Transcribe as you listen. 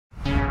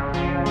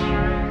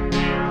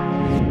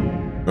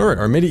All right,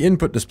 our MIDI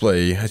input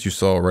display, as you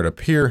saw right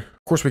up here.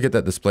 Of course, we get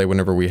that display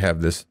whenever we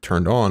have this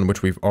turned on,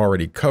 which we've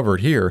already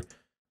covered here.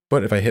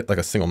 But if I hit like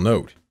a single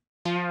note,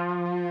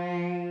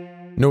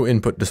 no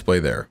input display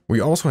there. We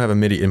also have a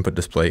MIDI input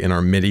display in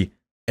our MIDI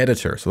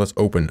Editor. So let's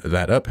open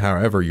that up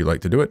however you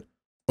like to do it.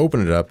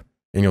 Open it up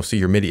and you'll see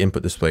your MIDI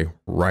input display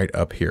right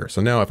up here.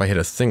 So now if I hit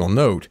a single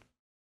note,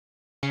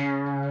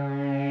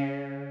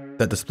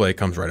 that display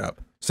comes right up.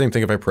 Same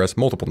thing if I press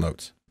multiple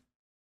notes.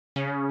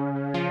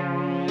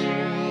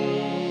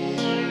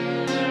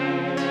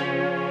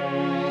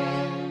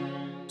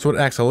 So it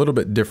acts a little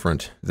bit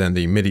different than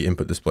the MIDI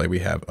input display we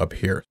have up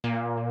here.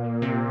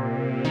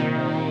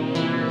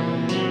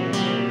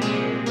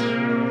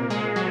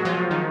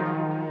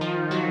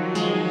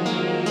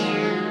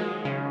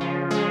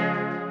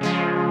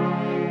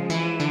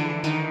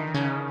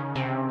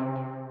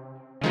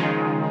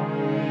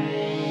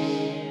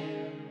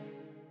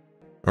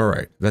 All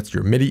right, that's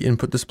your MIDI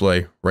input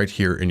display right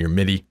here in your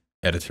MIDI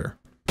editor.